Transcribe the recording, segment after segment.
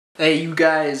Hey you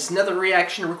guys, another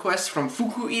reaction request from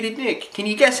Fuku Eated Nick. Can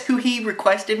you guess who he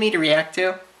requested me to react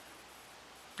to?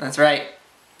 That's right.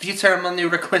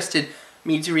 Futurmoney requested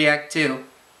me to react to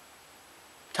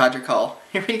Todrick.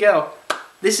 Here we go.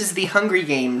 This is The Hungry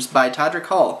Games by Todrick.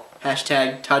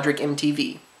 Hashtag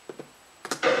TodrickMTV.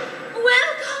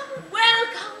 Welcome,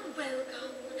 welcome,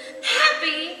 welcome.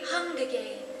 Happy Hunger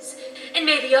Games. And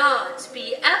may the odds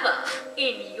be ever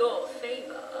in your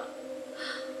favor.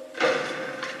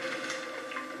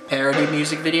 Parody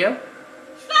music video.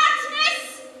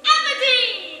 Fatness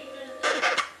Everdeen!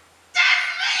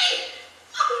 That's me!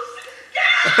 Oh,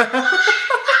 girl!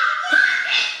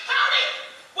 Tony!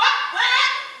 What? I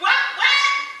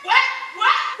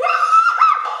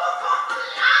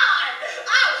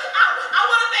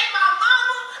want to thank my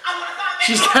mama. I want to thank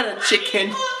She's got a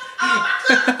chicken. my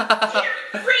cousin,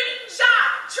 here, Reading,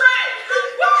 John, Trey.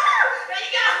 There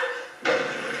you go.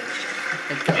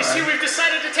 This year we've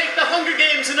decided to take the Hunger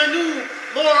Games in a new,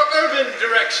 more urban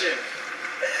direction.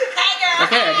 Hey, girl.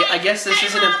 Okay, I guess this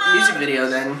isn't a music video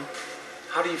then.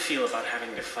 How do you feel about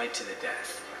having to fight to the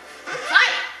death?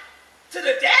 Fight? To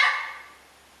the death?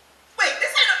 Wait,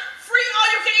 this ain't a free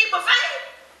all-you-can-eat buffet?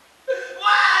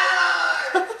 What?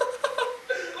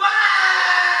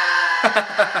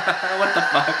 What the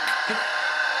fuck?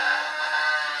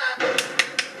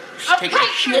 She's taking a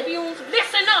shit. Tribunes,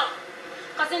 listen up.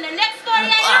 Because in the next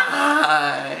 48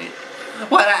 hours...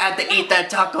 Why'd I have to eat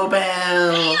that Taco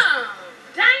Bell?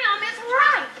 Damn, it's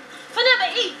right. For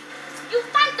never eat. You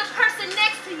think the person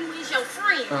next to you is your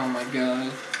friend. Oh my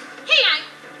god. He ain't.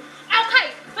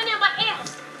 Okay, for never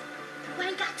else. You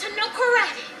ain't got to know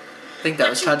karate. I think that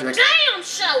was Todrick. Damn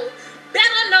show.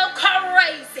 Better know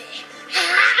crazy.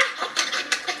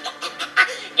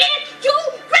 Is you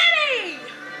ready?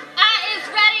 I is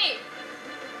ready.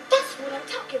 That's what I'm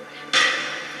talking about.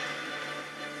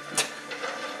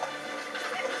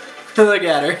 Look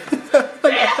at her.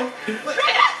 Look at her.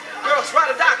 Girls,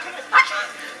 ride a dock.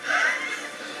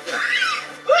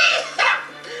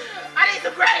 I need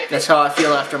some gravy. That's how I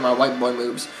feel after my white boy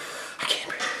moves. I can't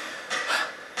breathe.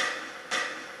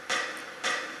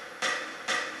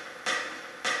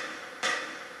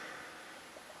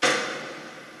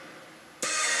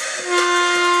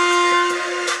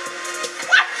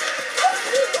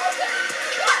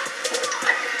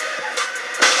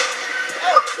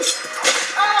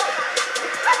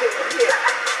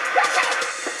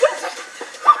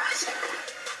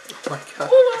 Oh my god.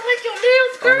 Ooh, I like your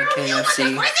nails, girl. Only KFC.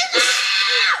 You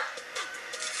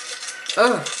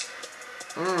Oh.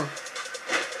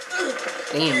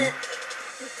 Damn. Is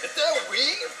that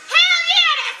weed? Hell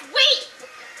yeah, that's weak.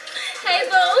 Hey,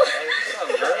 boo. What's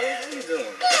up, girl? What are you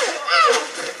doing?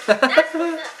 That's what's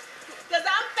up. Cause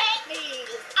I'm fat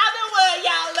niggas. I'm the one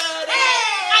y'all love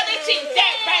that. I'm the chick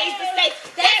that raised the stakes.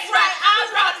 That's right.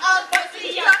 I brought up for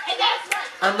you. And that's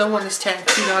right. I'm the one that's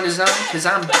tattooed on his arm because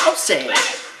I'm bossy.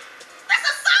 That's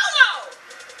a solo.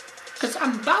 Because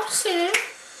I'm bossy.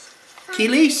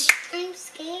 Keyless. I'm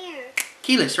scared.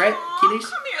 Keyless, right? Keyless?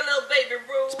 Come here, little baby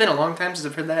bro. It's been a long time since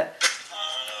I've heard that.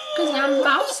 Because I'm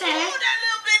bossy. Oh, that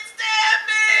little bitch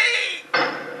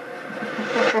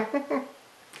stabbed me.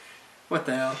 What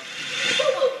the hell?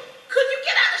 Boo-boo, could you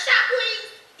get out of the shop,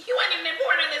 please? You ain't even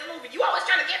important in this movie. You always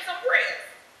trying to get some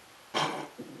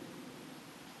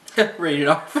bread. Rated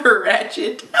R for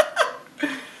Ratchet.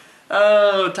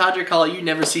 Oh, Todrick, you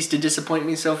never cease to disappoint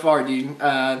me so far, dude.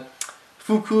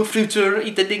 Fuku Futur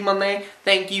Ite Digmane,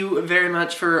 thank you very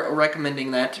much for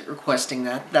recommending that, requesting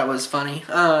that. That was funny.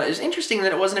 It's interesting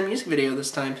that it wasn't a music video this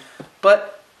time.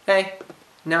 But, hey,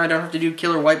 now I don't have to do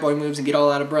killer white boy moves and get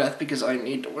all out of breath because I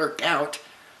need to work out.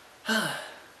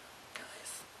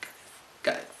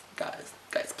 Guys,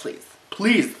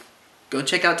 please, go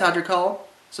check out Todrick.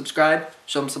 Subscribe,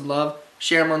 show him some love,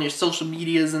 share him on your social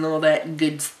medias and all that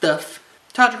good stuff.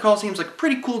 Todrick seems like a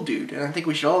pretty cool dude, and I think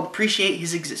we should all appreciate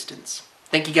his existence.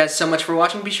 Thank you guys so much for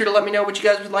watching. Be sure to let me know what you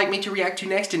guys would like me to react to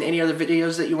next and any other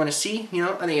videos that you want to see, you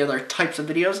know, any other types of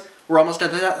videos. We're almost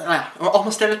at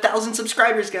 1,000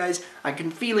 subscribers, guys. I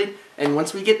can feel it. And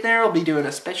once we get there, I'll be doing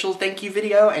a special thank you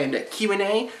video and a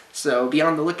Q&A. So be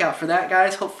on the lookout for that,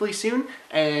 guys, hopefully soon.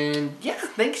 And yeah,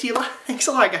 thanks a lot. Thanks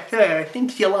a lot, guys.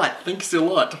 Thanks a lot.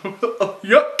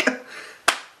 Yuck.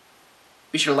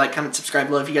 Be sure to like, comment, subscribe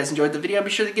below if you guys enjoyed the video. Be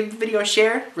sure to give the video a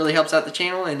share. It really helps out the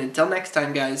channel. And until next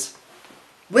time, guys,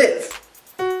 live,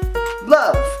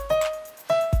 love,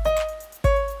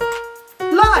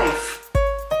 life.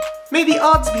 May the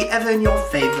odds be ever in your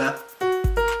favor.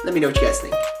 Let me know what you guys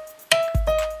think.